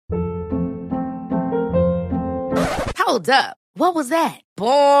Hold up. What was that?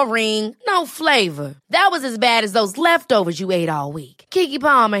 Boring. No flavor. That was as bad as those leftovers you ate all week. Keke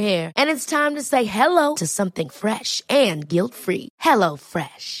Palmer here. And it's time to say hello to something fresh and guilt-free. Hello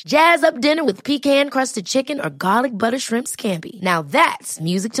Fresh. Jazz up dinner with pecan-crusted chicken or garlic butter shrimp scampi. Now that's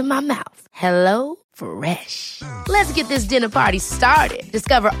music to my mouth. Hello Fresh. Let's get this dinner party started.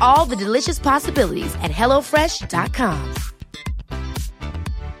 Discover all the delicious possibilities at hellofresh.com.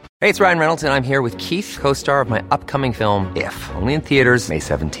 Hey, it's Ryan Reynolds, and I'm here with Keith, co-star of my upcoming film, If, only in theaters May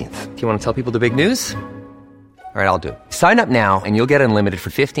 17th. Do you want to tell people the big news? All right, I'll do it. Sign up now and you'll get unlimited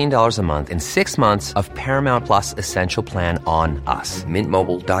for $15 a month and 6 months of Paramount Plus Essential Plan on us.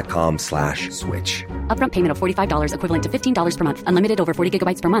 MintMobile.com/switch. Upfront payment of $45 equivalent to $15 per month. Unlimited over 40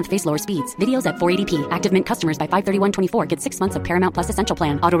 gigabytes per month. Face lower speeds. Videos at 480p. Active Mint customers by 531.24 get 6 months of Paramount Plus Essential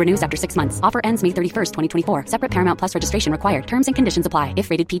Plan. Auto renews after 6 months. Offer ends May 31st, 2024. Separate Paramount Plus registration required. Terms and conditions apply if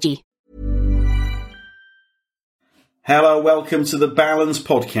rated PG. Hello, welcome to the Balance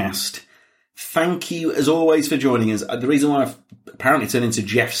Podcast. Thank you, as always, for joining us. The reason why I've apparently turned into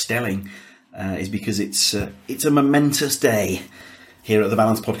Jeff Stelling is because it's a momentous day here at the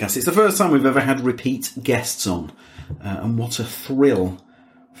Balance Podcast. It's the first time we've ever had repeat guests on, and what a thrill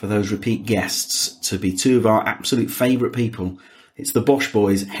for those repeat guests to be two of our absolute favourite people. It's the BOSH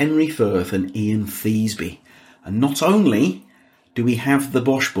boys, Henry Firth and Ian Feasby. And not only do we have the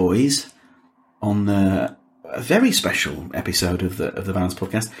BOSH boys on a very special episode of the Balance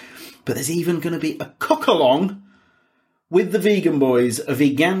Podcast, but there's even going to be a cook-along with the Vegan Boys, a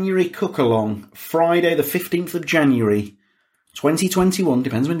Veganuary cook-along, Friday the 15th of January, 2021,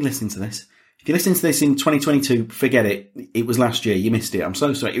 depends when you're listening to this. If you're listening to this in 2022, forget it. It was last year, you missed it. I'm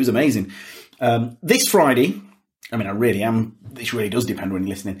so sorry, it was amazing. This Friday, I mean, I really am, this really does depend when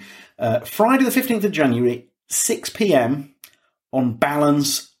you're listening. Friday the 15th of January, 6 p.m. on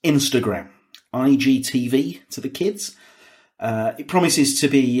Balance Instagram, IGTV to the kids. It promises to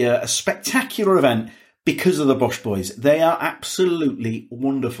be a spectacular event because of the BOSH boys. They are absolutely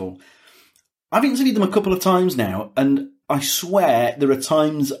wonderful. I've interviewed them a couple of times now, and I swear there are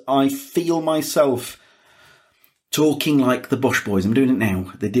times I feel myself talking like the BOSH boys. I'm doing it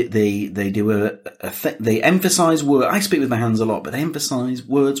now. They emphasise words. I speak with my hands a lot, but they emphasise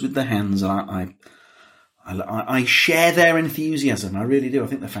words with their hands. I share their enthusiasm. I really do. I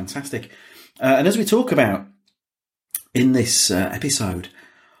think they're fantastic. And as we talk about in this episode,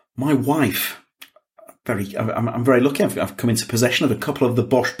 my wife, I'm very lucky. I've come into possession of a couple of the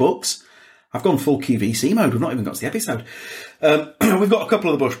BOSH books. I've gone full QVC mode. We've not even got to the episode. We've got a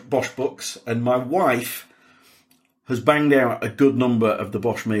couple of the BOSH books, and my wife has banged out a good number of the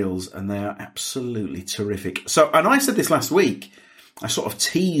BOSH meals, and they are absolutely terrific. So, and I said this last week, I sort of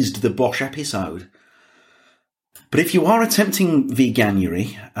teased the BOSH episode. But if you are attempting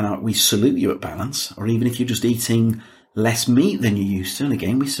Veganuary, and we salute you at Balance, or even if you're just eating less meat than you used to, and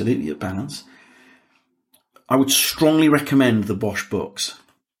again, we salute you at Balance, I would strongly recommend the BOSH books.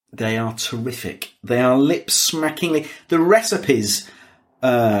 They are terrific. They are lip-smackingly... The recipes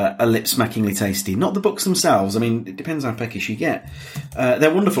are lip-smackingly tasty, not the books themselves. I mean, it depends how peckish you get.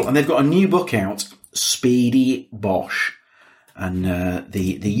 They're wonderful, and they've got a new book out, Speedy BOSH. And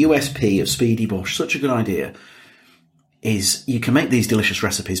the USP of Speedy BOSH, such a good idea, is you can make these delicious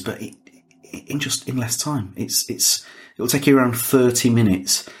recipes, but in less time. It'll take you around 30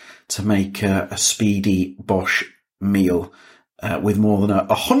 minutes to make a Speedy BOSH meal with more than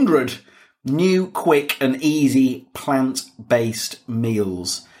 100 new, quick and easy plant-based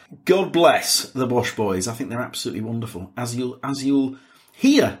meals. God bless the BOSH boys. I think they're absolutely wonderful, as you'll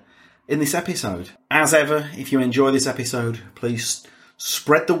hear in this episode. As ever, if you enjoy this episode, please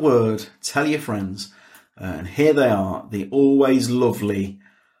spread the word, tell your friends, and here they are, the always lovely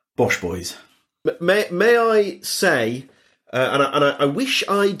BOSH boys. May I say, and I wish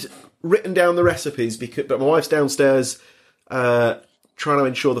I'd written down the recipes, but my wife's downstairs trying to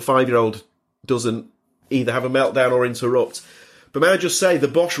ensure the 5-year-old doesn't either have a meltdown or interrupt. But may I just say, the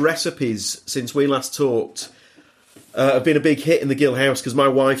BOSH recipes, since we last talked, have been a big hit in the Gill house, because my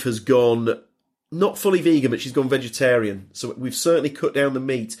wife has gone not fully vegan, but she's gone vegetarian. So we've certainly cut down the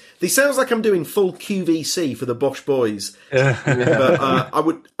meat. This sounds like I'm doing full QVC for the BOSH boys.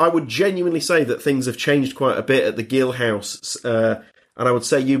 But I would genuinely say that things have changed quite a bit at the Gill house. And I would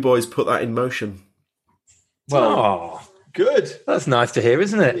say you boys put that in motion. Well, good. That's nice to hear,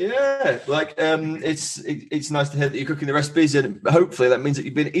 isn't it? Yeah, like it's nice to hear that you're cooking the recipes, and hopefully that means that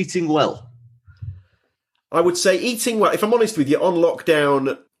you've been eating well. I would say eating well. If I'm honest with you, on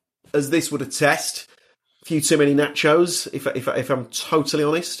lockdown, as this would attest, a few too many nachos. If I'm totally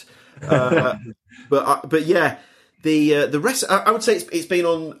honest, but yeah, the rest. I would say it's been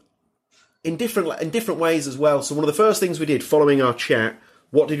on in different ways as well. So one of the first things we did following our chat,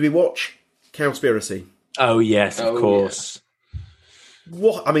 what did we watch? Cowspiracy. Oh yes, of course. Yeah.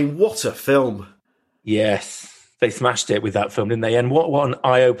 What a film! Yes, they smashed it with that film, didn't they? And what an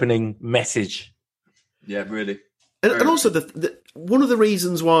eye-opening message. Yeah, really. And also, one of the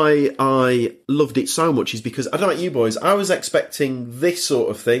reasons why I loved it so much is because, I don't know about you boys, I was expecting this sort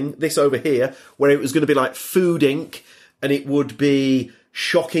of thing, this over here, where it was going to be like Food Inc., and it would be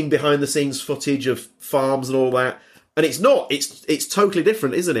shocking behind-the-scenes footage of farms and all that. And it's not. It's totally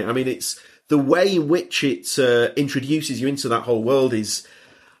different, isn't it? I mean, it's the way in which it introduces you into that whole world is...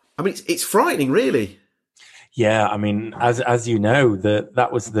 I mean, it's frightening, really. Yeah, I mean, as you know,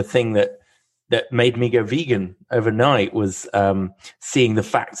 that was the thing that made me go vegan overnight, was seeing the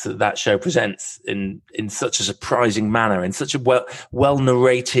facts that show presents in such a surprising manner, in such a well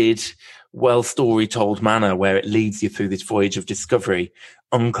narrated, well story told manner, where it leads you through this voyage of discovery,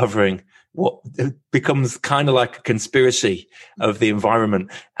 uncovering what becomes kind of like a conspiracy of the environment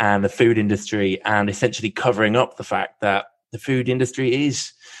and the food industry, and essentially covering up the fact that the food industry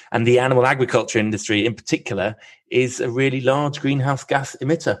is, and the animal agriculture industry in particular, is a really large greenhouse gas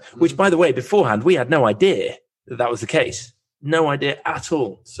emitter, which, by the way, beforehand, we had no idea that was the case. No idea at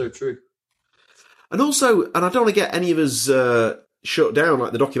all. So true. And also, and I don't want to get any of us shut down,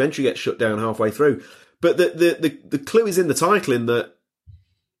 like the documentary gets shut down halfway through, but the clue is in the title, in that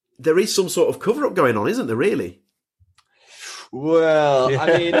there is some sort of cover-up going on, isn't there, really? Well,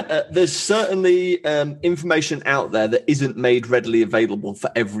 I mean, there's certainly information out there that isn't made readily available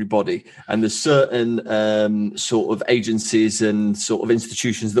for everybody. And there's certain sort of agencies and sort of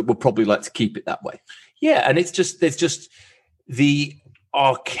institutions that would probably like to keep it that way. Yeah, and there's just the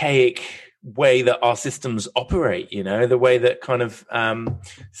archaic way that our systems operate, the way that kind of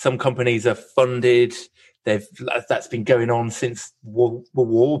some companies are funded. That's been going on since World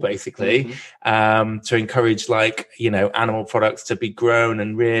War, basically, to encourage animal products to be grown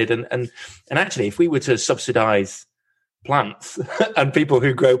and reared. And actually, if we were to subsidize plants and people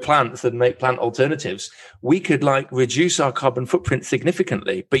who grow plants and make plant alternatives, we could reduce our carbon footprint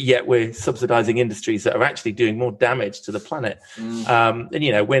significantly, but yet we're subsidizing industries that are actually doing more damage to the planet. And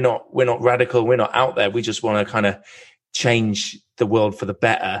we're not radical, we're not out there. We just want to kind of change the world for the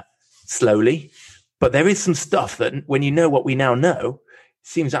better slowly. But there is some stuff that, when you know what we now know,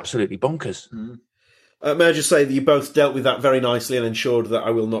 seems absolutely bonkers. May I just say that you both dealt with that very nicely and ensured that I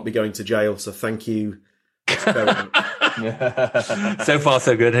will not be going to jail, so thank you very much. So far,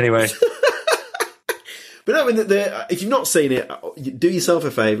 so good, anyway. But no, I mean, if you've not seen it, do yourself a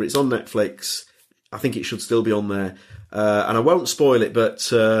favour. It's on Netflix. I think it should still be on there. And I won't spoil it,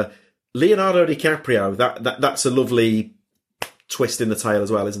 but Leonardo DiCaprio, that's a lovely twist in the tale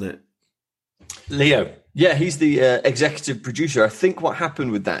as well, isn't it? Leo. Yeah, he's the executive producer. I think what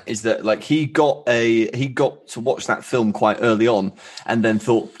happened with that is that he got to watch that film quite early on, and then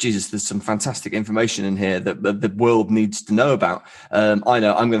thought, Jesus, there's some fantastic information in here that the world needs to know about. I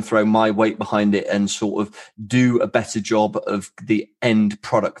know I'm going to throw my weight behind it and sort of do a better job of the end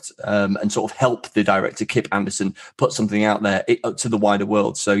product, and sort of help the director Kip Anderson put something out there to the wider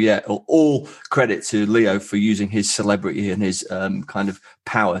world. So yeah, all credit to Leo for using his celebrity and his kind of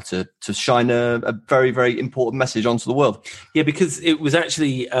power to shine a very, very important message onto the world. Yeah, because it was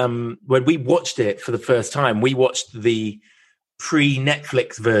actually when we watched it for the first time, we watched the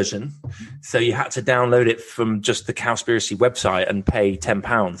pre-Netflix version. So you had to download it from just the Cowspiracy website and pay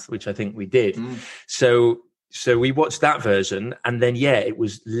 £10, which I think we did. So we watched that version, and then it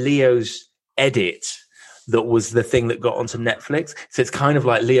was Leo's edit that was the thing that got onto Netflix. So it's kind of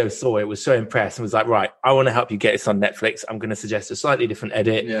like Leo saw it, was so impressed, and was like, right, I want to help you get this on Netflix. I'm going to suggest a slightly different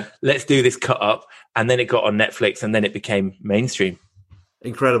edit. Yeah. Let's do this cut up. And then it got on Netflix, and then it became mainstream.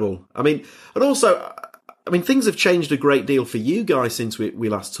 Incredible. I mean, and also, things have changed a great deal for you guys since we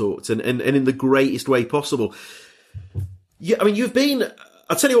last talked, and in the greatest way possible. Yeah, you've been...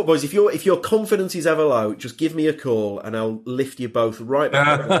 I'll tell you what, boys, if your confidence is ever low, just give me a call and I'll lift you both right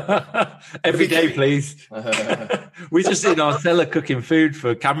back. Every day, please. We're just in our cellar cooking food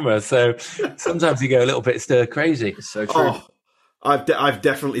for camera, so sometimes you go a little bit stir crazy. So true. Oh, I've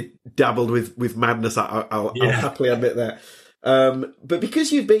definitely dabbled with madness. I'll happily admit that. But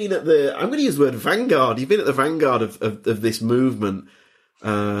because you've been at I'm going to use the word vanguard. You've been at the vanguard of this movement.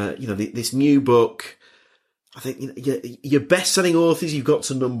 This new book. I think your best-selling authors, you've got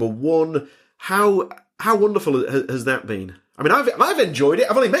to number one. How wonderful has that been? I've enjoyed it.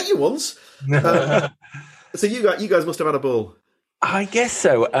 I've only met you once, so you guys must have had a ball. I guess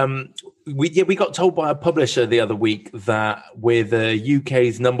so. We got told by a publisher the other week that we're the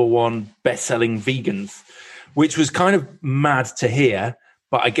UK's number one best-selling vegans, which was kind of mad to hear.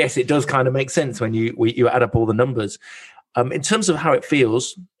 But I guess it does kind of make sense when you add up all the numbers. In terms of how it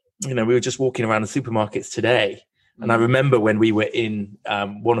feels, we were just walking around the supermarkets today, and I remember when we were in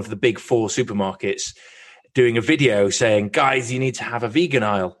one of the big 4 supermarkets doing a video saying, guys, you need to have a vegan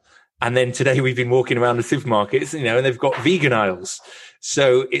aisle. And then today we've been walking around the supermarkets, and they've got vegan aisles.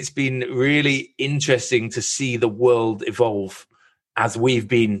 So it's been really interesting to see the world evolve as we've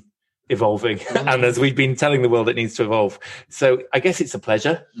been evolving and as we've been telling the world it needs to evolve. So I guess it's a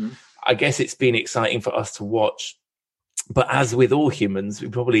pleasure. I guess it's been exciting for us to watch. But as with all humans,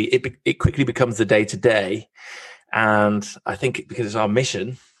 it quickly becomes the day to day. And I think because it's our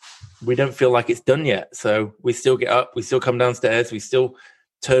mission, we don't feel like it's done yet. So we still get up, we still come downstairs, we still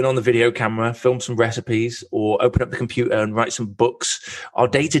turn on the video camera, film some recipes, or open up the computer and write some books. Our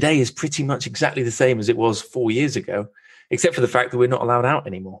day-to-day is pretty much exactly the same as it was 4 years ago, except for the fact that we're not allowed out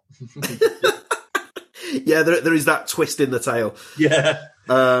anymore. Yeah, there is that twist in the tale. Yeah.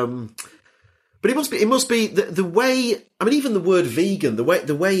 But it must be the way, I mean, even the word vegan, the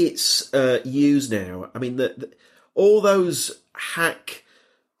way it's used now, I mean, all those hack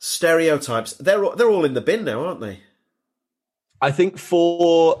stereotypes, they're all in the bin now, aren't they? I think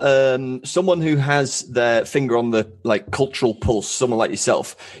for someone who has their finger on the cultural pulse, someone like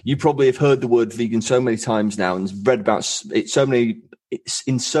yourself, you probably have heard the word vegan so many times now and read about it it's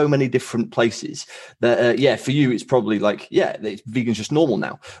in so many different places that, for you, it's probably vegan's just normal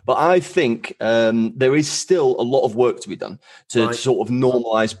now. But I think there is still a lot of work to be done to sort of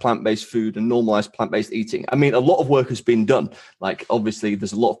normalize plant-based food and normalize plant-based eating. I mean, a lot of work has been done. Obviously,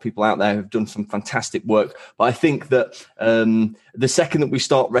 there's a lot of people out there who've done some fantastic work. But I think that the second that we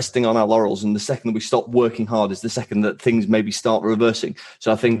start resting on our laurels and the second that we stop working hard is the second that things maybe start reversing.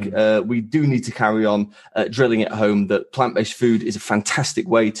 So I think we do need to carry on drilling it home that plant-based food is a fantastic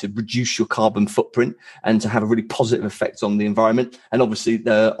way to reduce your carbon footprint and to have a really positive effect on the environment and obviously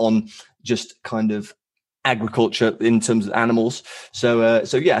on just kind of agriculture in terms of animals. So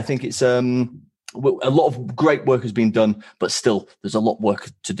I think it's a lot of great work has been done, but still there's a lot of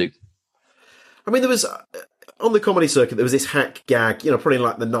work to do. I mean, there was on the comedy circuit, there was this hack gag, probably in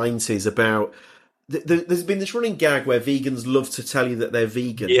the 90s about there's been this running gag where vegans love to tell you that they're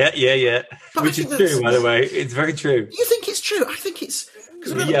vegan. Yeah. But which is true, by the way. It's very true. You think it's true? I think it's...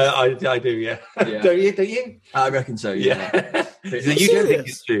 Yeah, I do, yeah. Don't you? I reckon so, yeah. So you don't think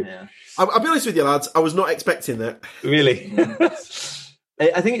it's true? Yeah. I'll be honest with you, lads. I was not expecting that. Really?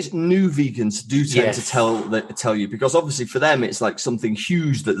 I think it's new vegans do tend to tell you, because obviously for them it's like something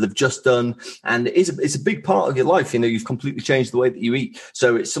huge that they've just done, and it's a big part of your life. You've completely changed the way that you eat,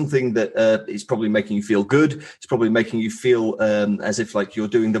 so it's something that is probably making you feel good. It's probably making you feel as if you're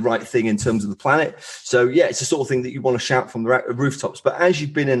doing the right thing in terms of the planet. So yeah, it's the sort of thing that you want to shout from the rooftops. But as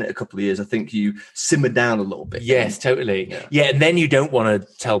you've been in it a couple of years, I think you simmer down a little bit. Yes, totally. Yeah, and then you don't want to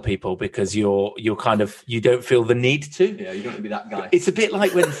tell people because you're kind of, you don't feel the need to. Yeah, you don't want to be that guy. It's a bit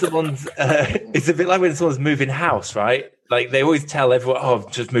like when someone's moving house, right? They always tell everyone, "Oh,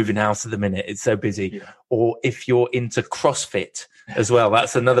 I'm just moving house at the minute. It's so busy." Yeah. Or if you're into CrossFit as well,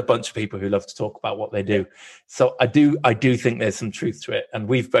 that's another bunch of people who love to talk about what they do. So I do think there's some truth to it, and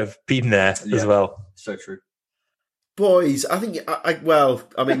we've both been there as well. So true. Boys, I think,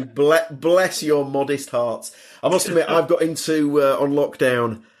 bless your modest hearts. I must admit, I've got into on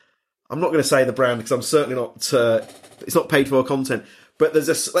lockdown. I'm not going to say the brand because I'm certainly not. It's not paid for content. But let's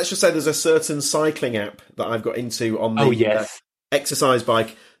just say there's a certain cycling app that I've got into on the exercise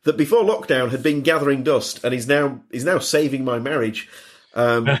bike that before lockdown had been gathering dust and is now saving my marriage.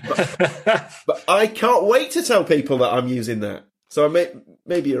 But I can't wait to tell people that I'm using that. So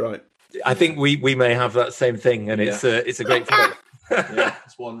maybe you're right. I think we may have that same thing, and it's a great product. Yeah,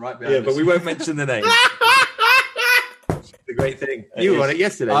 it's one right behind us. But we won't mention the name. It's a great thing. You were on it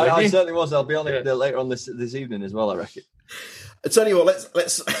yesterday. I certainly was. I'll be on it later on this evening as well, I reckon. I tell you what,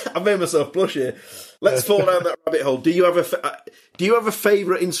 let's. I've made myself blush here. Let's fall down that rabbit hole. Do you have a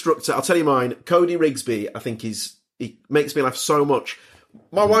favourite instructor? I'll tell you mine. Cody Rigsby, I think he makes me laugh so much.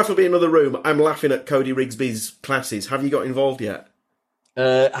 My wife will be in another room. I'm laughing at Cody Rigsby's classes. Have you got involved yet?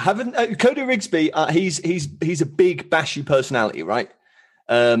 Haven't Cody Rigsby? He's a big bashy personality, right?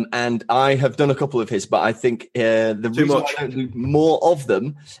 And I have done a couple of his, but I think the reason why I don't do more of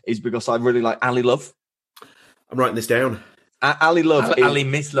them is because I really like Ali Love. I'm writing this down. Ali Love, Ali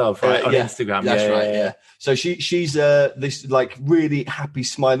Miss Love, right, on Instagram. That's right. Yeah. So she's this really happy,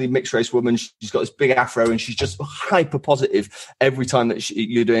 smiley mixed race woman. She's got this big afro, and she's just hyper positive every time that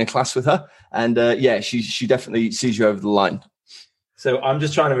you're doing a class with her. And she definitely sees you over the line. So I'm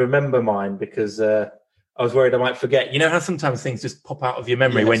just trying to remember mine because I was worried I might forget. You know how sometimes things just pop out of your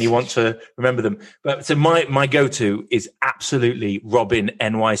memory when you want to remember them. But so my go-to is absolutely Robin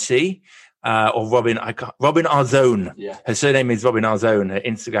NYC or Robin Arzone. Yeah. Her surname is Robin Arzone. Her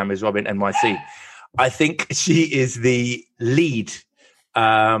Instagram is Robin NYC. I think she is the lead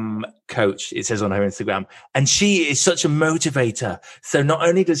coach, it says on her Instagram, and she is such a motivator. So not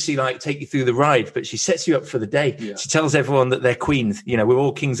only does she like take you through the ride, but she sets you up for the day. Yeah. She tells everyone that they're queens. You know, we're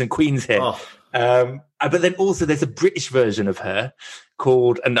all kings and queens here. But then also there's a British version of her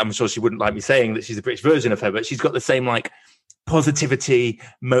called, and I'm sure she wouldn't like me saying that she's a British version of her, but she's got the same like positivity,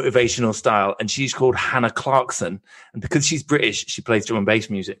 motivational style, and she's called Hannah Clarkson. And because she's British, she plays drum and bass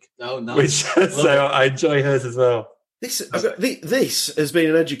music. Oh, nice. So I enjoy hers as well. This has been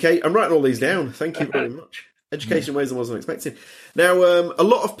an education. I'm writing all these down. Thank you very much. Education in ways I wasn't expecting. Now, a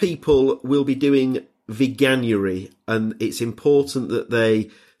lot of people will be doing Veganuary, and it's important that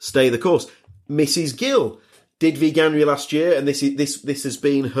they stay the course. Mrs. Gill did Veganuary last year, and this has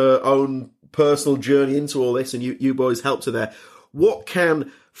been her own personal journey into all this, and you boys helped her there. What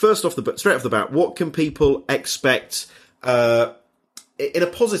can, straight off the bat, what can people expect in a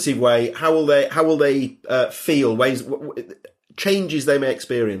positive way? How will they feel? Changes they may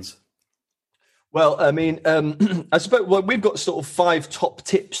experience? Well, I mean, I suppose we've got sort of 5 top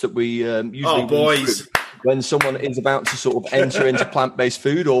tips that we usually when someone is about to sort of enter into plant-based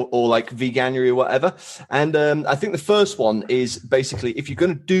food or like Veganuary or whatever. And I think the first one is basically, if you're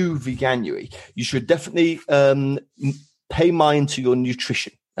going to do Veganuary, you should definitely pay mind to your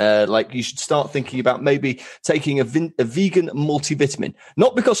nutrition. Like you should start thinking about maybe taking a vegan multivitamin,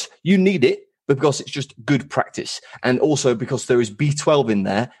 not because you need it, but because it's just good practice. And also because there is B12 in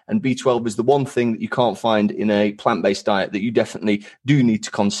there, and B12 is the one thing that you can't find in a plant-based diet that you definitely do need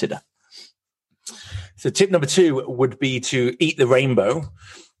to consider. So tip number 2 would be to eat the rainbow.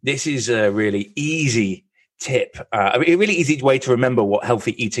 This is a really easy tip, a really easy way to remember what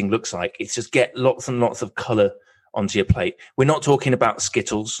healthy eating looks like. It's just get lots and lots of color onto your plate. We're not talking about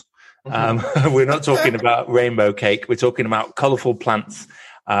Skittles. We're not talking about rainbow cake. We're talking about colorful plants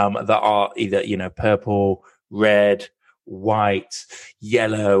that are either, purple, red, white,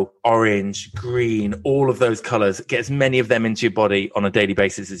 yellow, orange, green, all of those colors. Get as many of them into your body on a daily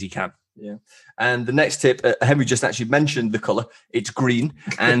basis as you can. Yeah. And the next tip, Henry just actually mentioned the color. It's green,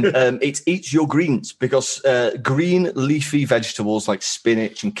 and it's eat your greens, because green leafy vegetables like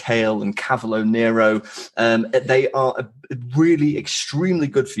spinach and kale and cavolo nero, they are really extremely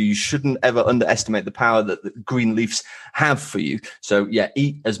good for you. You shouldn't ever underestimate the power that the green leaves have for you. So yeah,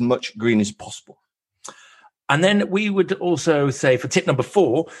 eat as much green as possible. And then we would also say for tip number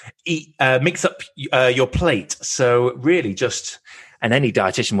 4, mix up your plate. So really just, and any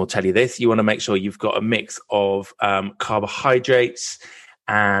dietitian will tell you this, you want to make sure you've got a mix of carbohydrates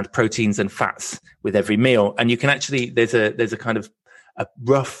and proteins and fats with every meal. And you can actually, there's a kind of a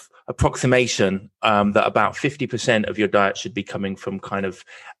rough approximation that about 50% of your diet should be coming from kind of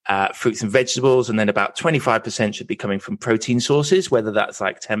fruits and vegetables, and then about 25% should be coming from protein sources, whether that's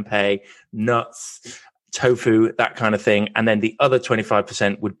like tempeh, nuts, tofu, that kind of thing. And then the other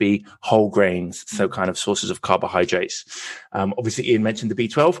 25% would be whole grains, so kind of sources of carbohydrates. Obviously, Ian mentioned the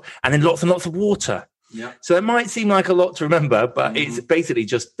B12, and then lots and lots of water. Yeah. So it might seem like a lot to remember, but it's basically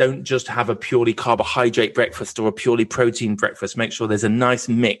don't just have a purely carbohydrate breakfast or a purely protein breakfast. Make sure there's a nice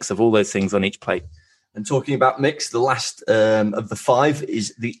mix of all those things on each plate. And talking about mix, the last of the 5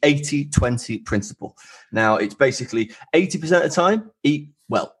 is the 80-20 principle. Now, it's basically 80% of the time, eat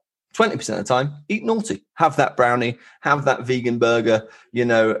well. 20% of the time, eat naughty. Have that brownie, have that vegan burger,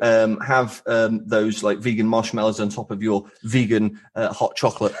 have those like vegan marshmallows on top of your vegan hot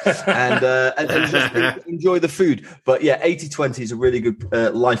chocolate, and just enjoy the food. But yeah, 80-20 is a really good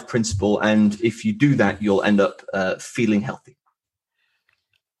life principle, and if you do that, you'll end up feeling healthy.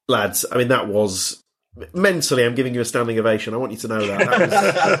 Lads, I mean, that was mentally, I'm giving you a standing ovation. I want you to know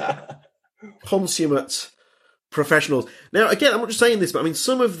that was consummate professionals. Now, again, I'm not just saying this, but I mean,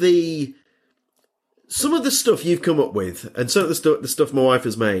 some of the stuff you've come up with, and some of the stuff my wife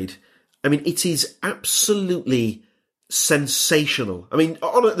has made, I mean, it is absolutely sensational. I mean,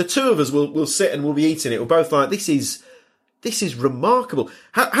 the two of us will sit and we'll be eating it. We're both like, this is remarkable.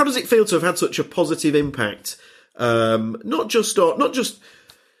 How does it feel to have had such a positive impact? Not just on a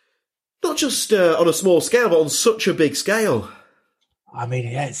small scale, but on such a big scale. I mean,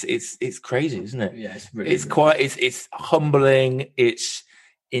 yeah, it's crazy, isn't it? Yeah, it's humbling, it's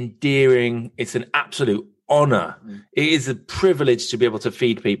endearing, it's an absolute honor. It is a privilege to be able to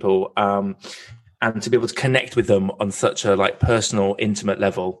feed people and to be able to connect with them on such a like personal, intimate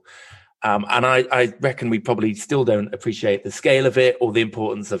level. And I reckon we probably still don't appreciate the scale of it or the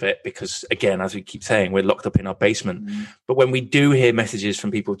importance of it because, again, as we keep saying, we're locked up in our basement. But when we do hear messages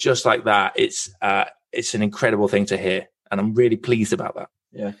from people just like that, it's an incredible thing to hear. And I'm really pleased about that.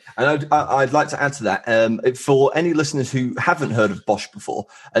 Yeah, and I'd like to add to that. For any listeners who haven't heard of BOSH before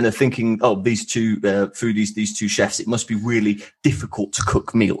and are thinking, oh, these two foodies, these two chefs, it must be really difficult to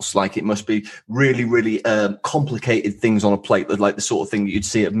cook meals. Like it must be really, really complicated things on a plate, like the sort of thing that you'd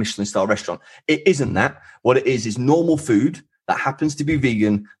see at a Michelin-star restaurant. It isn't that. What it is normal food that happens to be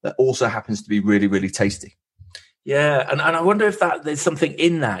vegan, that also happens to be really, really tasty. Yeah, and I wonder if there's something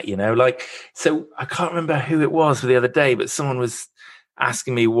in that, like, so I can't remember who it was the other day, but someone was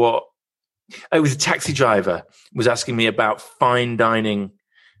asking me it was a taxi driver was asking me about fine dining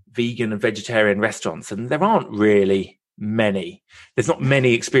vegan and vegetarian restaurants. And there aren't really many. There's not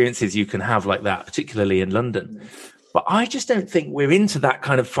many experiences you can have like that, particularly in London. But I just don't think we're into that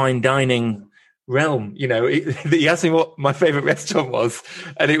kind of fine dining realm. He asked me what my favorite restaurant was,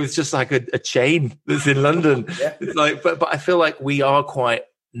 and it was just like a chain that's in London. Yeah. It's like, but I feel like we are quite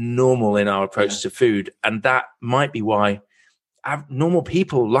normal in our approach to food. And that might be why normal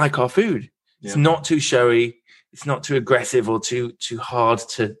people like our food. It's not too showy. It's not too aggressive or too hard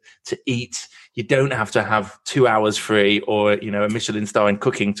to eat. You don't have to have 2 hours free or, a Michelin star in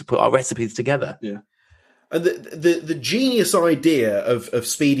cooking to put our recipes together. Yeah. And the genius idea of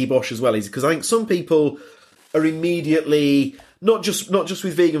Speedy BOSH as well is because I think some people are immediately not just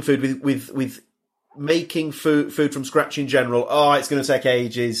with vegan food, with making food from scratch in general. Oh, it's going to take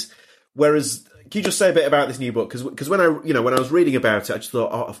ages. Whereas, can you just say a bit about this new book? Because when I was reading about it, I just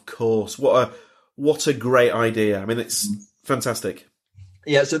thought, oh, of course, what a great idea. I mean, it's fantastic.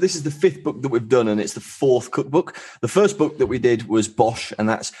 Yeah, so this is the 5th book that we've done, and it's the 4th cookbook. The first book that we did was BOSH, and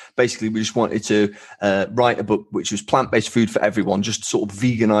that's basically we just wanted to write a book which was plant-based food for everyone, just to sort of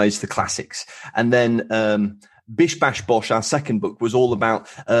veganize the classics. And then Bish Bash Bosh, our second book, was all about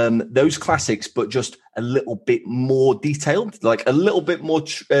those classics, but just a little bit more detailed, like a little bit more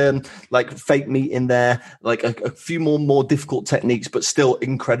like fake meat in there, like a few more difficult techniques, but still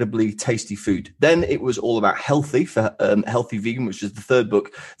incredibly tasty food. Then it was all about healthy for healthy vegan, which is the 3rd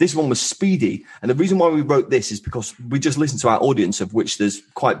book. This one was speedy. And the reason why we wrote this is because we just listened to our audience, of which there's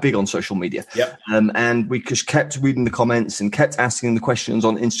quite big on social media. Yep. And we just kept reading the comments and kept asking the questions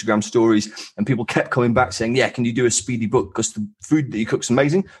on Instagram stories, and people kept coming back saying, yeah, can you do a speedy book? Because the food that you cook is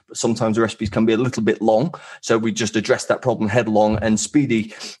amazing, but sometimes the recipes can be a little bit long. So we just addressed that problem headlong. And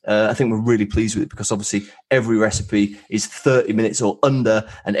speedy, I think we're really pleased with it because obviously every recipe is 30 minutes or under,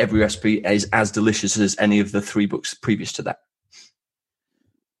 and every recipe is as delicious as any of the 3 books previous to that.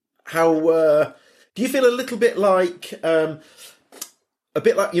 How do you feel a little bit like Wile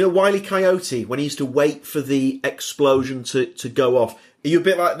E. Coyote when he used to wait for the explosion to go off? Are you a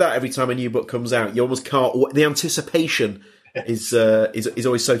bit like that every time a new book comes out? You almost can't. The anticipation is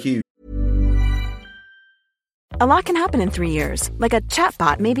always so huge. A lot can happen in 3 years, like a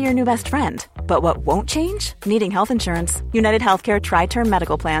chatbot may be your new best friend. But what won't change? Needing health insurance. United Healthcare Tri-Term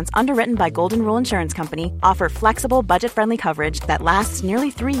Medical Plans, underwritten by Golden Rule Insurance Company, offer flexible, budget-friendly coverage that lasts nearly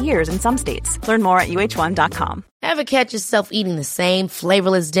 3 years in some states. Learn more at uh1.com. Ever catch yourself eating the same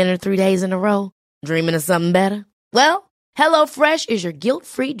flavorless dinner 3 days in a row? Dreaming of something better? Well, HelloFresh is your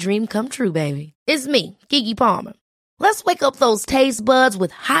guilt-free dream come true, baby. It's me, Keke Palmer. Let's wake up those taste buds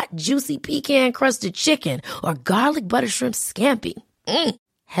with hot, juicy pecan-crusted chicken or garlic butter shrimp scampi.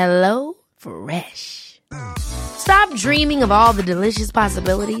 Hello Fresh. Stop dreaming of all the delicious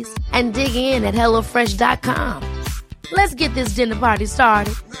possibilities and dig in at HelloFresh.com. Let's get this dinner party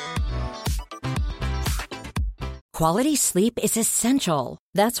started. Quality sleep is essential.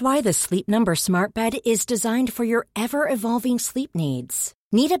 That's why the Sleep Number Smart Bed is designed for your ever-evolving sleep needs.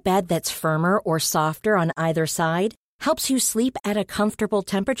 Need a bed that's firmer or softer on either side? Helps you sleep at a comfortable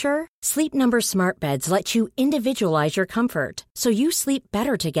temperature? Sleep Number Smart Beds let you individualize your comfort, so you sleep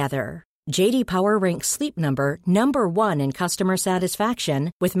better together. J.D. Power ranks Sleep Number number 1 in customer satisfaction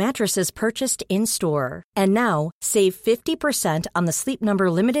with mattresses purchased in-store. And now, save 50% on the Sleep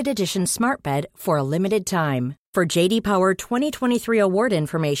Number Limited Edition Smart Bed for a limited time. For J.D. Power 2023 award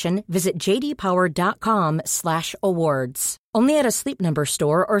information, visit jdpower.com/awards. Only at a Sleep Number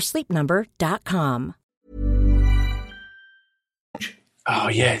store or sleepnumber.com. Oh,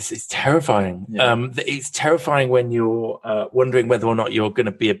 yes, it's terrifying. Yeah. It's terrifying when you're wondering whether or not you're going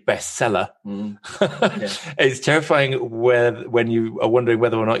to be a bestseller. Yeah. It's terrifying when you are wondering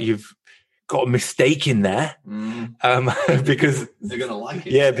whether or not you've got a mistake in there because they're going to like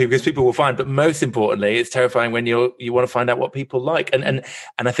it. Yeah, because people will find. But most importantly, it's terrifying when you want to find out what people like. And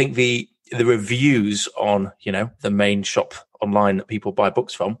I think the reviews on the main shop online that people buy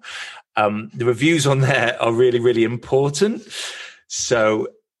books from, the reviews on there are really, really important. So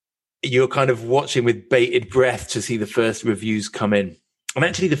you're kind of watching with bated breath to see the first reviews come in. And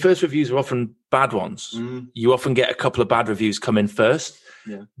actually, the first reviews are often bad ones. You often get a couple of bad reviews come in first.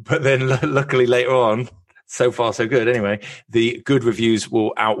 Yeah. But then luckily later on, so far so good anyway, the good reviews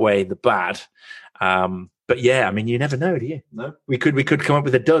will outweigh the bad. But yeah, I mean, you never know, do you? No. We could come up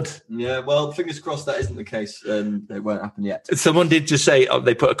with a dud. Yeah, well, fingers crossed that isn't the case. It won't happen yet. Someone did just say,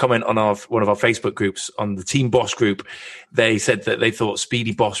 they put a comment on one of our Facebook groups, on the Team BOSH group. They said that they thought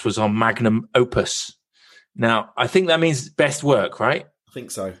Speedy BOSH was on magnum opus. Now, I think that means best work, right? I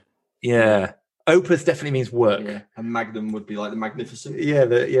think so. Yeah. Opus definitely means work. Yeah. And magnum would be like the magnificent.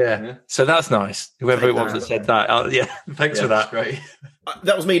 Yeah. So that's nice. Whoever it was that said that. Thanks for that. Great.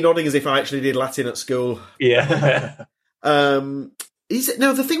 That was me nodding as if I actually did Latin at school. Yeah. Now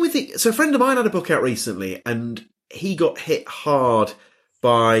the thing with so a friend of mine had a book out recently, and he got hit hard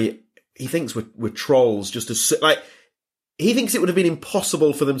by, he thinks we're trolls, just as like, he thinks it would have been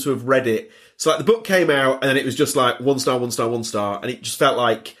impossible for them to have read it. So like the book came out and then it was just like 1 star, 1 star, 1 star, and it just felt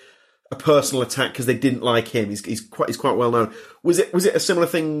like a personal attack because they didn't like him. He's quite well known. Was it a similar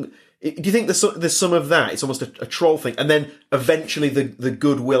thing? Do you think there's some of that? It's almost a troll thing, and then eventually the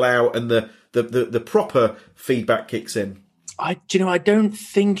good will out and the proper feedback kicks in. I don't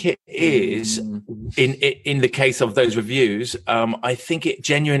think it is in the case of those reviews. I think it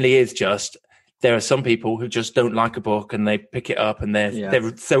genuinely is just, there are some people who just don't like a book and they pick it up and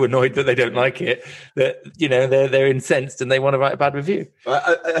they're so annoyed that they don't like it that, they're incensed and they want to write a bad review.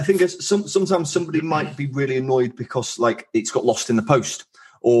 I think sometimes somebody might be really annoyed because like it's got lost in the post,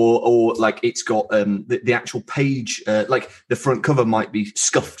 or like it's got the actual page, like the front cover might be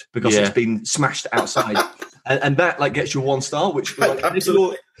scuffed because it's been smashed outside. And that like gets you 1 star, which like,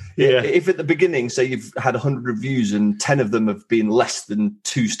 absolutely. If at the beginning, say you've had 100 reviews and 10 of them have been less than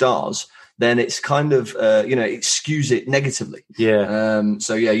 2 stars, then it's kind of, it skews it negatively. Yeah.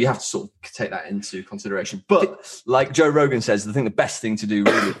 So you have to sort of take that into consideration. But like Joe Rogan says, I think the best thing to do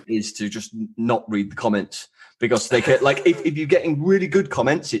really is to just not read the comments. Because they can, like, if you're getting really good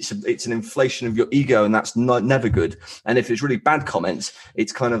comments, it's an inflation of your ego, and that's never good. And if it's really bad comments,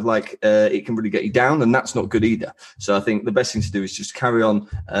 it's kind of like it can really get you down, and that's not good either. So I think the best thing to do is just carry on,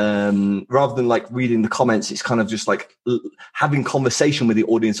 rather than like reading the comments. It's kind of just like having conversation with the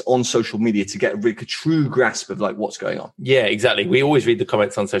audience on social media to get a true grasp of like what's going on. Yeah, exactly. We always read the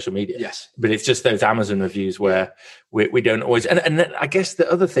comments on social media. Yes, but it's just those Amazon reviews where we don't always. And I guess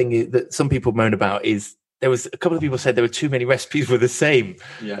the other thing that some people moan about is, there was a couple of people said there were too many recipes were the same.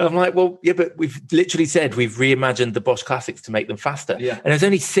 Yeah. And I'm like, well, yeah, but we've literally said we've reimagined the BOSH classics to make them faster. Yeah. And there's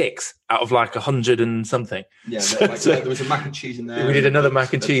only 6 out of like 100 and something. Yeah. There was a mac and cheese in there. We did another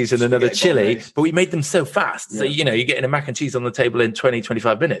mac and cheese and another chili, but we made them so fast. Yeah. So, you're getting a mac and cheese on the table in 20,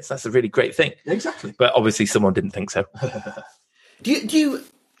 25 minutes. That's a really great thing. Exactly. But obviously someone didn't think so. Do you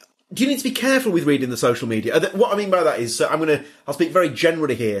need to be careful with reading the social media? What I mean by that is, I'll speak very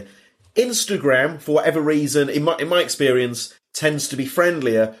generally here. Instagram, for whatever reason, in my experience, tends to be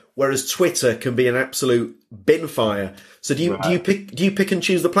friendlier, whereas Twitter can be an absolute bin fire. So do you pick and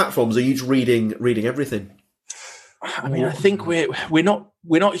choose the platforms? Or are you just reading everything? I mean, I think we're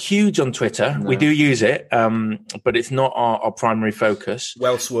not huge on Twitter. No. We do use it, but it's not our primary focus.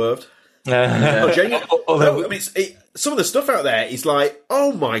 Well swerved. Although, I mean, some of the stuff out there is like,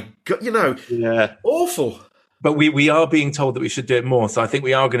 oh my god, awful. But we are being told that we should do it more, so I think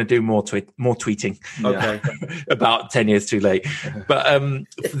we are going to do more tweeting. Okay, about 10 years too late. But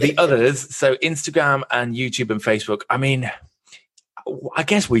the others, so Instagram and YouTube and Facebook. I mean, I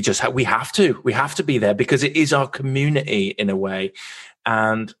guess we have to be there because it is our community in a way.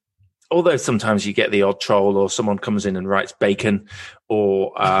 And although sometimes you get the odd troll or someone comes in and writes bacon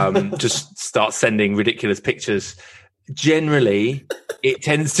or just starts sending ridiculous pictures, generally it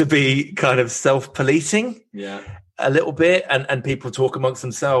tends to be kind of self-policing a little bit and people talk amongst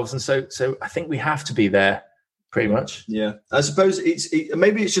themselves. And so I think we have to be there pretty much. Yeah. I suppose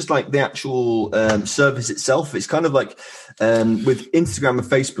maybe it's just like the actual service itself. It's kind of like with Instagram and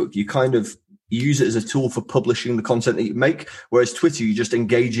Facebook, you kind of use it as a tool for publishing the content that you make, whereas Twitter, you're just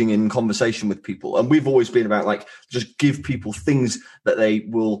engaging in conversation with people. And we've always been about like, just give people things that they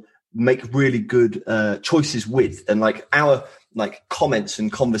will make really good choices with. And like our like comments and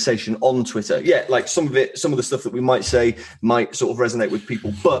conversation on Twitter, like some of the stuff that we might say might sort of resonate with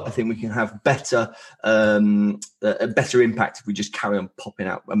people, but I think we can have a better impact if we just carry on popping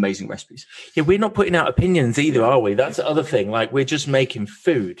out amazing recipes. Yeah, we're not putting out opinions either, are we? That's the other thing. Like, we're just making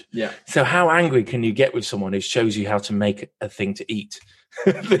food. Yeah. So how angry can you get with someone who shows you how to make a thing to eat?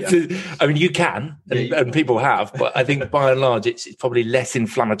 I mean, you can, and people have, but I think by and large, it's probably less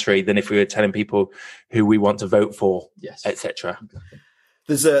inflammatory than if we were telling people who we want to vote for, etc.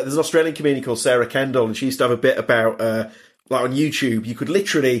 There's an Australian comedian called Sarah Kendall, and she used to have a bit about, like on YouTube, you could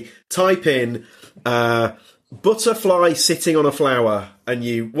literally type in butterfly sitting on a flower, and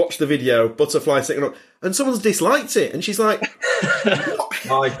you watch the video, butterfly sitting on, and someone's disliked it, and she's like,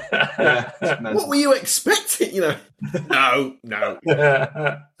 what were you expecting? You know, no.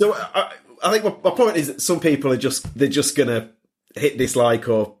 So I think my point is that some people are just going to hit dislike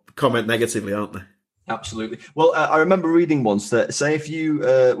or comment negatively, aren't they? Absolutely. Well, I remember reading once that, say, if you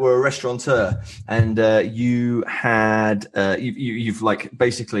were a restaurateur and you had you've like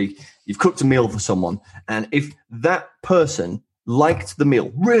basically you've cooked a meal for someone, and if that person liked the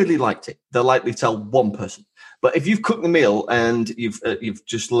meal, really liked it, they'll likely tell one person. But if you've cooked the meal and you've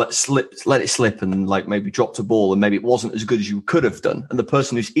just let it slip and like maybe dropped a ball and maybe it wasn't as good as you could have done, and the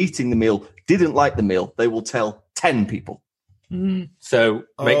person who's eating the meal didn't like the meal, they will tell 10 people. So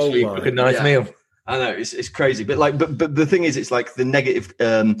make sure you cook a nice meal. I know it's crazy, but the thing is, it's like the negative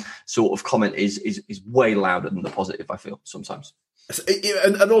sort of comment is way louder than the positive. I feel sometimes,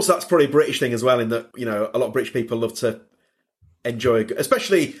 and also that's probably a British thing as well. In that, you know, a lot of British people love to enjoy,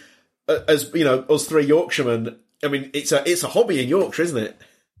 especially as you know, us three Yorkshiremen. I mean, it's a hobby in Yorkshire, isn't it?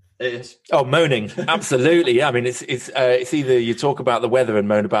 It is. Oh, moaning, absolutely. Yeah, I mean, it's either you talk about the weather and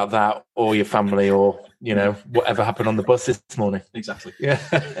moan about that, or your family, or you know whatever happened on the bus this morning. Exactly. Yeah,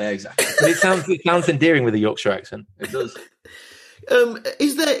 exactly. But it sounds endearing with a Yorkshire accent. It does.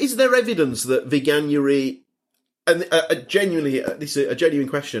 Is there evidence that Veganuary, and this is a genuine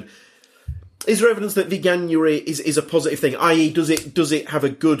question, is there evidence that Veganuary is a positive thing? I.e., does it have a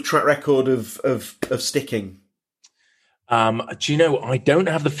good track record of sticking? Do you know, I don't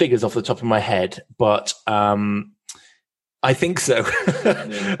have the figures off the top of my head, but I think so.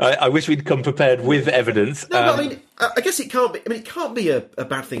 I wish we'd come prepared with evidence. No, but I mean, I guess it can't be. I mean, it can't be a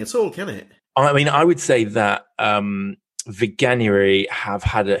bad thing at all, can it? I mean, I would say that Veganuary have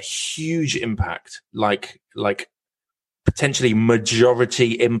had a huge impact, like potentially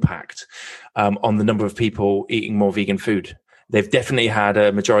majority impact on the number of people eating more vegan food. They've definitely had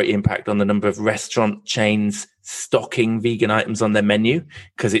a majority impact on the number of restaurant chains stocking vegan items on their menu,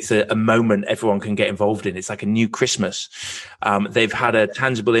 because it's a moment everyone can get involved in. It's like a new Christmas. They've had a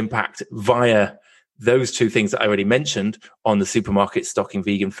tangible impact via those two things that I already mentioned on the supermarket stocking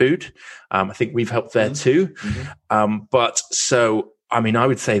vegan food. I think we've helped there too. Mm-hmm. But so, I mean, I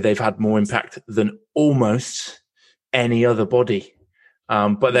would say they've had more impact than almost any other body.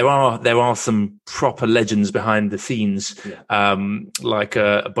 But there are some proper legends behind the scenes, like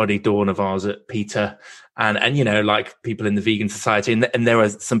a buddy Dawn of ours at Peter, and you know, like people in the vegan society, and there are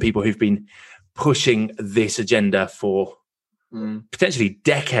some people who've been pushing this agenda for potentially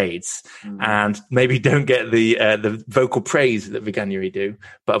decades, and maybe don't get the vocal praise that Veganuary do,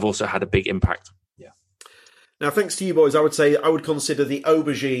 but have also had a big impact. Yeah. Now, thanks to you boys, I would say I would consider the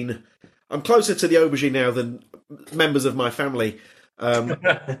aubergine. I'm closer to the aubergine now than members of my family.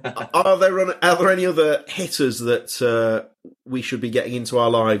 Are there any other hitters that we should be getting into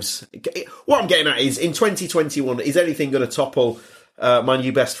our lives? What I'm getting at is, in 2021, is anything going to topple my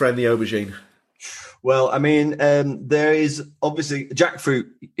new best friend, the aubergine? Well, I mean, there is obviously jackfruit.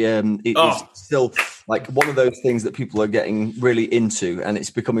 Is still like one of those things that people are getting really into, and it's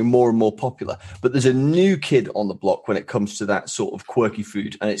becoming more and more popular. But there's a new kid on the block when it comes to that sort of quirky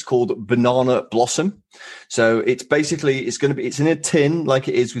food, and it's called banana blossom. So it's in a tin like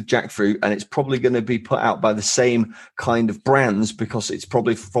it is with jackfruit, and it's probably going to be put out by the same kind of brands because it's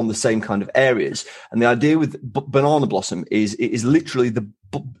probably from the same kind of areas. And the idea with banana blossom is it is literally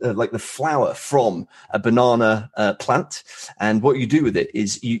like the flower from a banana plant, and what you do with it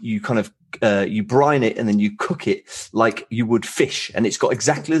is you kind of you brine it and then you cook it like you would fish, and it's got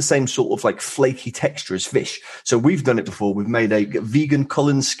exactly the same sort of like flaky texture as fish. So we've done it before. We've made a vegan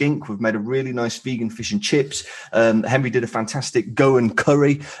Cullen skink. We've made a really nice vegan fish and chips. Henry did a fantastic Goan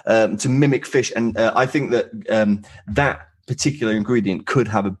curry to mimic fish, and I think that that particular ingredient could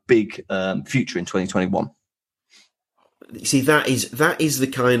have a big future in 2021. See, that is the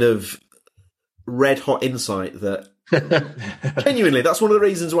kind of red hot insight that genuinely, that's one of the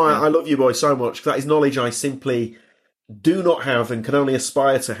reasons why I love you boys so much. That is knowledge I simply do not have and can only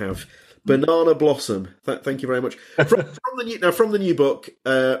aspire to have. Banana blossom. Thank you very much. From the new book,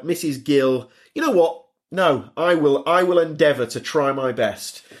 Mrs. Gill. You know what? No, I will endeavour to try my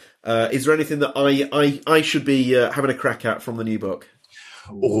best. Is there anything that I should be having a crack at from the new book?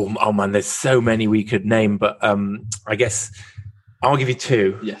 Oh man, there's so many we could name, but I guess I'll give you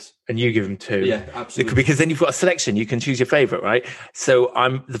two. Yes. And you give them 2. Yeah, absolutely. Because then you've got a selection. You can choose your favorite, right? So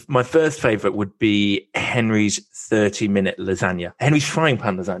my first favorite would be Henry's 30-minute lasagna. Henry's frying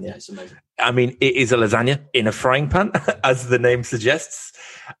pan lasagna. Yeah, it's amazing. I mean, it is a lasagna in a frying pan, as the name suggests.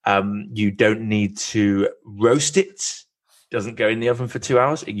 You don't need to roast it. Doesn't go in the oven for 2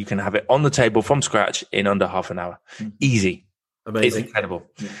 hours. You can have it on the table from scratch in under half an hour. Easy. Amazing. It's incredible.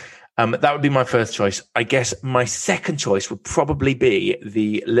 That would be my first choice. I guess my second choice would probably be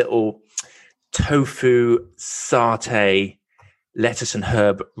the little tofu satay lettuce and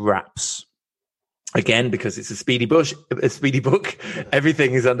herb wraps. Again, because it's a speedy book.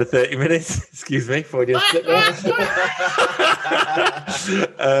 Everything is under 30 minutes. Excuse me. Freudian slip there.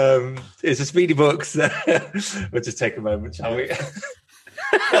 It's a speedy book. So we'll just take a moment, shall we?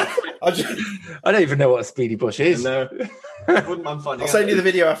 I don't even know what a speedy bush is. No. Wouldn't mind finding I'll send you the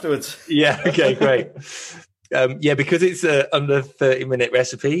video afterwards. Yeah. Okay. Great. Because it's a under 30-minute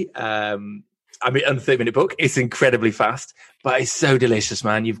recipe. Under 30-minute book. It's incredibly fast, but it's so delicious,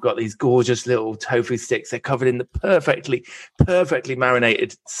 man. You've got these gorgeous little tofu sticks. They're covered in the perfectly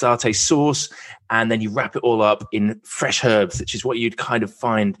marinated satay sauce, and then you wrap it all up in fresh herbs, which is what you'd kind of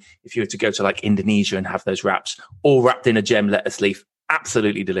find if you were to go to like Indonesia and have those wraps, all wrapped in a gem lettuce leaf.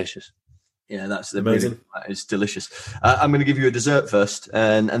 Absolutely delicious. Yeah, that's amazing. That is delicious. I'm going to give you a dessert first,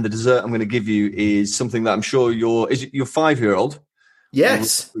 and the dessert I'm going to give you is something that I'm sure your 5-year-old.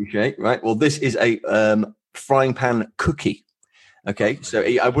 Yes. Appreciate, right? Well, this is a frying pan cookie. Okay, so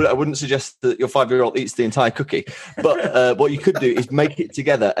I wouldn't suggest that your 5-year-old eats the entire cookie, but what you could do is make it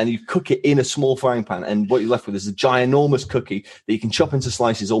together and you cook it in a small frying pan, and what you're left with is a ginormous cookie that you can chop into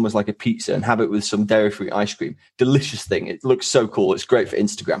slices almost like a pizza and have it with some dairy-free ice cream. Delicious thing. It looks so cool. It's great for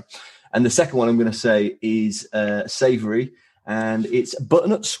Instagram. And the second one I'm going to say is savory, and it's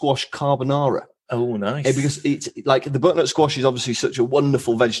butternut squash carbonara. Oh, nice. Because it's like the butternut squash is obviously such a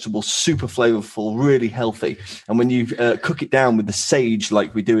wonderful vegetable, super flavorful, really healthy. And when you cook it down with the sage,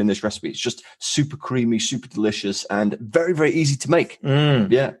 like we do in this recipe, it's just super creamy, super delicious, and very, very easy to make.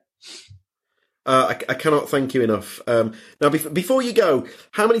 Yeah. I cannot thank you enough. Now, before you go,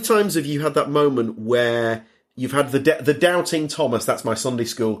 how many times have you had that moment where you've had the doubting Thomas? That's my Sunday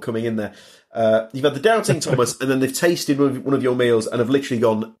school coming in there. You've had the doubting Thomas, and then they've tasted one of your meals and have literally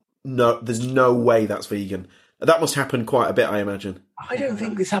gone, no, there's no way that's vegan. That must happen quite a bit, I imagine. I don't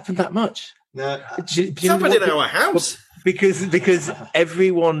think this happened that much. No, it's happened in our house. Because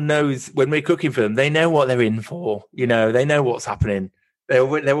everyone knows when we're cooking for them, they know what they're in for. You know, they know what's happening. They're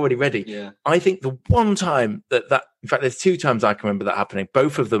already ready. Yeah. I think the one time that in fact, there's 2 times I can remember that happening.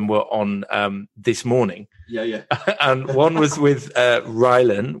 Both of them were on This Morning. Yeah. And one was with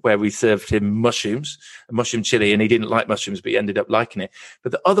Rylan, where we served him mushroom chili, and he didn't like mushrooms, but he ended up liking it.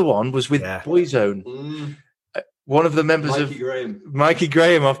 But the other one was with Boyzone. One of the members Mikey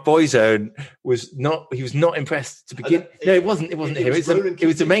Graham off Boyzone was not impressed to begin. No, it wasn't him. It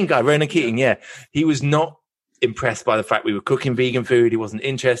was the main guy, Ronan Keating. Yeah, he was not impressed by the fact we were cooking vegan food. He wasn't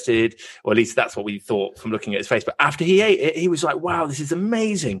interested, or at least that's what we thought from looking at his face. But after he ate it, he was like, wow, this is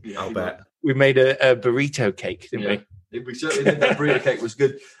amazing. Yeah, I'll bet. We made a burrito cake, didn't we? We certainly did. That burrito cake was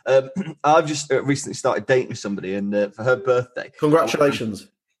good. I've just recently started dating somebody, and for her birthday... Congratulations.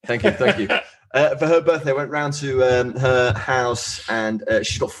 Thank you. For her birthday, I went round to her house, and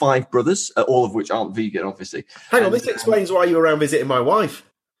she's got 5 brothers, all of which aren't vegan, obviously. Hang on, this explains why you were around visiting my wife.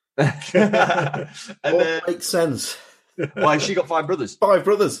 And makes sense. Why she got 5 brothers? 5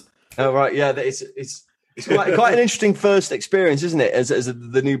 brothers. Oh right, yeah. It's quite an interesting first experience, isn't it? As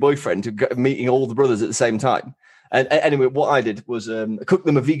the new boyfriend, meeting all the brothers at the same time. And anyway, what I did was cook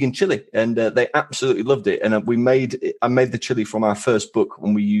them a vegan chili, and they absolutely loved it. And I made the chili from our first book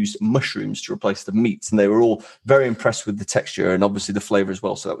when we used mushrooms to replace the meat, and they were all very impressed with the texture and obviously the flavour as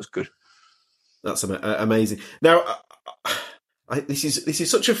well. So that was good. That's amazing. Now. This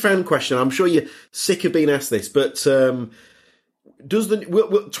is such a fan question. I'm sure you're sick of being asked this, but does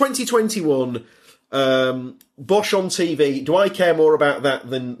 2021 BOSH on TV? Do I care more about that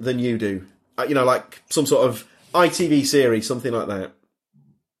than you do? Like some sort of ITV series, something like that.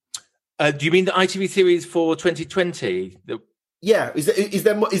 Do you mean the ITV series for 2020? Yeah, is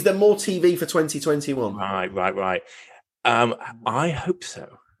there more TV for 2021? Right. I hope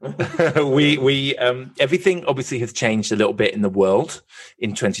so. we everything obviously has changed a little bit in the world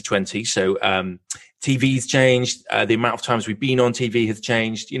in 2020. So TV's changed. The amount of times we've been on TV has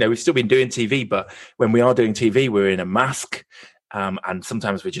changed. We've still been doing TV, but when we are doing TV, we're in a mask. And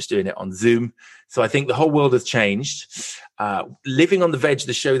sometimes we're just doing it on Zoom. So I think the whole world has changed. Living on the Veg,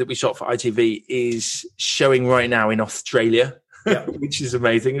 the show that we shot for ITV, is showing right now in Australia. which is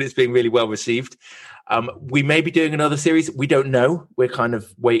amazing, and it's being really well received. We may be doing another series. We don't know. We're kind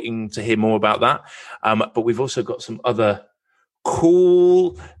of waiting to hear more about that. But we've also got some other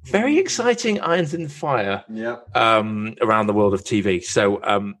cool, very exciting irons in the fire around the world of TV.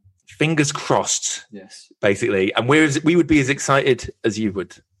 So fingers crossed, basically. And we would be as excited as you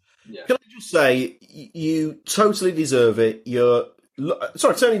would. Yeah. Can I just say, you totally deserve it. You're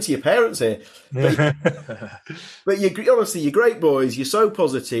sorry, turning to your parents here, but honestly, you're great boys. You're so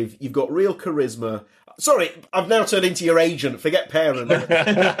positive. You've got real charisma. Sorry, I've now turned into your agent. Forget parent.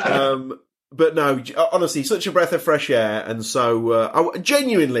 But no, honestly, such a breath of fresh air. And so,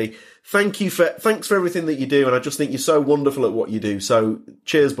 genuinely, thanks for everything that you do. And I just think you're so wonderful at what you do. So,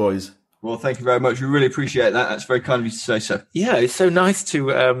 cheers, boys. Well, thank you very much. We really appreciate that. That's very kind of you to say so. Yeah, it's so nice to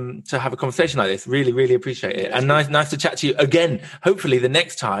have a conversation like this. Really, really appreciate it. And nice to chat to you again. Hopefully the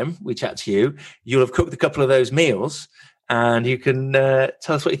next time we chat to you, you'll have cooked a couple of those meals and you can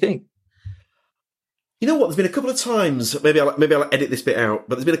tell us what you think. You know what? There's been a couple of times, maybe I'll edit this bit out,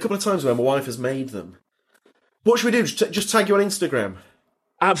 but there's been a couple of times where my wife has made them. What should we do? Just tag you on Instagram?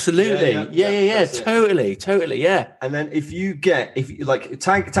 Absolutely. Yeah. Totally. Yeah. And then if you tag us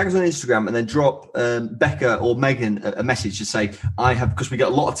on Instagram and then drop Becca or Megan a message to say I have, because we get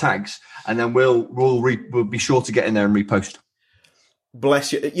a lot of tags, and then we'll be sure to get in there and repost.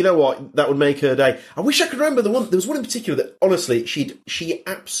 Bless you. You know what? That would make her day. I wish I could remember the one. There was one in particular that honestly she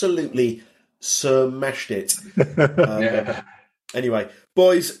absolutely smashed it. Anyway,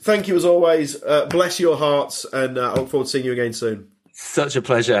 boys, thank you as always. Bless your hearts, and I look forward to seeing you again soon. Such a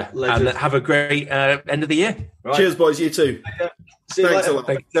pleasure. And have a great end of the year. Right. Cheers, boys. You too. See you Thanks later. a lot.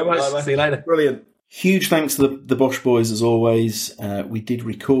 Thank you so much. Bye-bye. See you later. Brilliant. Huge thanks to the BOSH boys as always. We did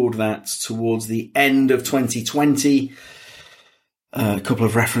record that towards the end of 2020. A couple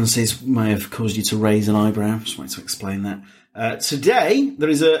of references may have caused you to raise an eyebrow. Just wanted to explain that. Today, there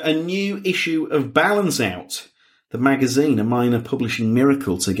is a new issue of Balance out, the magazine, a minor publishing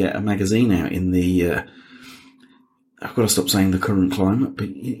miracle to get a magazine out in the... I've got to stop saying the current climate,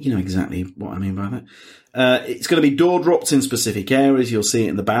 but you know exactly what I mean by that. It's going to be door dropped in specific areas. You'll see it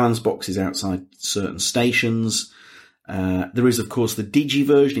in the balance boxes outside certain stations. There is, of course, the Digi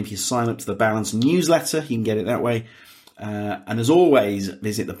version. If you sign up to the Balance newsletter, you can get it that way. And as always,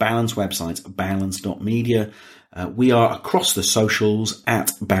 visit the Balance website, balance.media. We are across the socials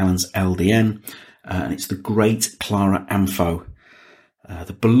at BalanceLDN. And it's the great Clara Amfo,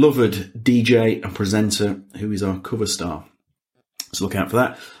 the beloved DJ and presenter who is our cover star. So look out for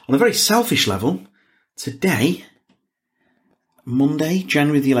that. On a very selfish level, today, Monday,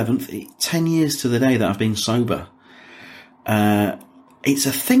 January the 11th, 10 years to the day that I've been sober. It's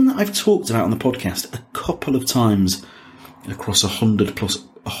a thing that I've talked about on the podcast a couple of times across 100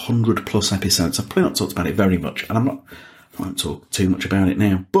 plus episodes. I've probably not talked about it very much, and I won't talk too much about it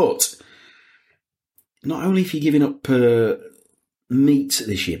now. But not only if you're giving up meat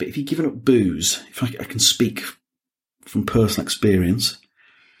this year, but if you're giving up booze, if I can speak from personal experience,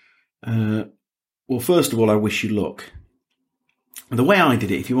 well, first of all, I wish you luck. And the way I did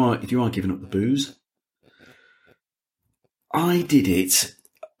it, if you are giving up the booze, I did it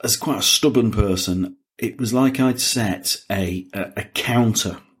as quite a stubborn person. It was like I'd set a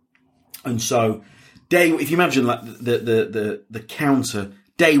counter, and so if you imagine like the counter,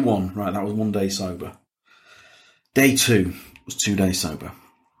 day one, right, that was 1 day sober. Day 2 was 2 days sober,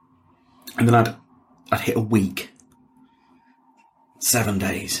 and then I'd hit a week, 7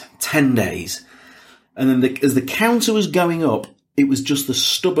 days, 10 days, and then as the counter was going up, it was just the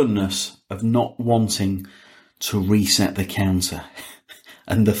stubbornness of not wanting to reset the counter.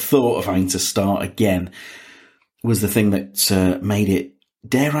 And the thought of having to start again was the thing that made it,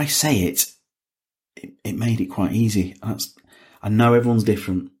 dare I say it made it quite easy. I know everyone's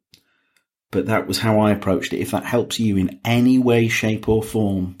different, but that was how I approached it. If that helps you in any way, shape or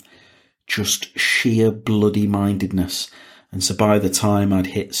form, just sheer bloody mindedness. And so by the time I'd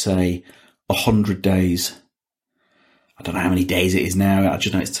hit, say, 100 days, I don't know how many days it is now, I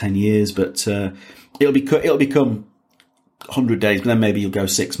just know it's 10 years, but it'll become 100 days, but then maybe you'll go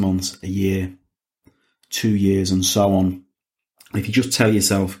 6 months, a year, 2 years, and so on. If you just tell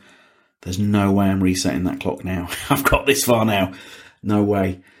yourself, there's no way I'm resetting that clock now. I've got this far now. No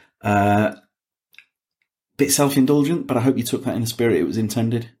way. Bit self-indulgent, but I hope you took that in the spirit it was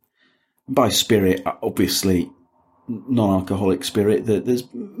intended. And by spirit, obviously, non-alcoholic spirit. There's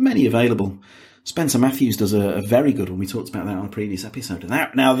many available. Spencer Matthews does a very good one. We talked about that on a previous episode.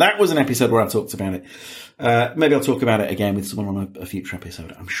 Now that was an episode where I talked about it. Maybe I'll talk about it again with someone on a future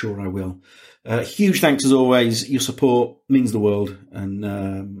episode. I'm sure I will. Huge thanks as always. Your support means the world.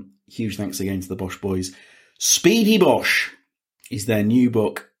 And huge thanks again to the BOSH boys. Speedy BOSH. is their new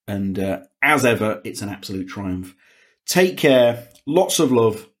book. And as ever, it's an absolute triumph. Take care. Lots of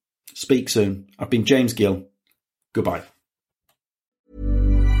love. Speak soon. I've been James Gill. Goodbye.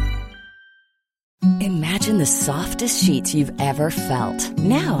 Imagine the softest sheets you've ever felt.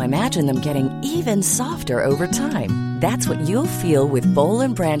 Now imagine them getting even softer over time. That's what you'll feel with Boll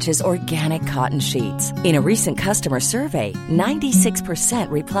 & Branch's organic cotton sheets. In a recent customer survey,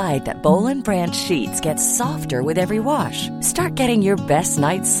 96% replied that Boll & Branch sheets get softer with every wash. Start getting your best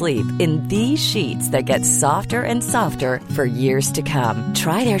night's sleep in these sheets that get softer and softer for years to come.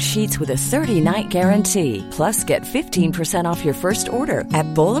 Try their sheets with a 30-night guarantee. Plus, get 15% off your first order at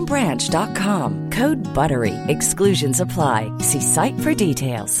bollandbranch.com. Code BUTTERY. Exclusions apply. See site for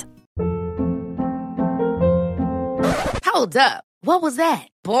details. Hold up. What was that?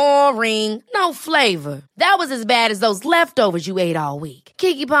 Boring. No flavor. That was as bad as those leftovers you ate all week.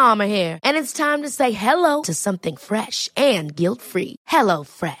 Keke Palmer here, and it's time to say hello to something fresh and guilt-free. Hello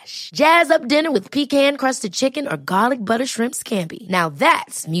Fresh. Jazz up dinner with pecan-crusted chicken or garlic butter shrimp scampi. Now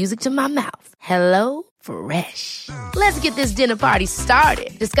that's music to my mouth. Hello Fresh. Let's get this dinner party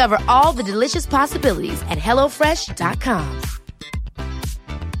started. Discover all the delicious possibilities at hellofresh.com.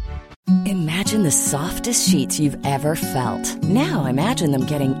 Imagine the softest sheets you've ever felt. Now imagine them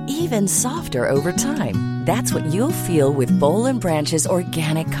getting even softer over time. That's what you'll feel with Boll & Branch's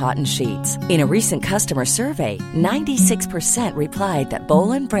organic cotton sheets. In a recent customer survey, 96% replied that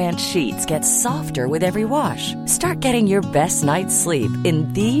Boll & Branch sheets get softer with every wash. Start getting your best night's sleep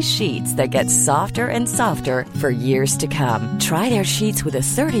in these sheets that get softer and softer for years to come. Try their sheets with a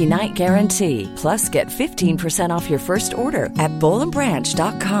 30-night guarantee. Plus, get 15% off your first order at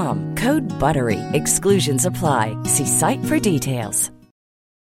bollandbranch.com. Code BUTTERY. Exclusions apply. See site for details.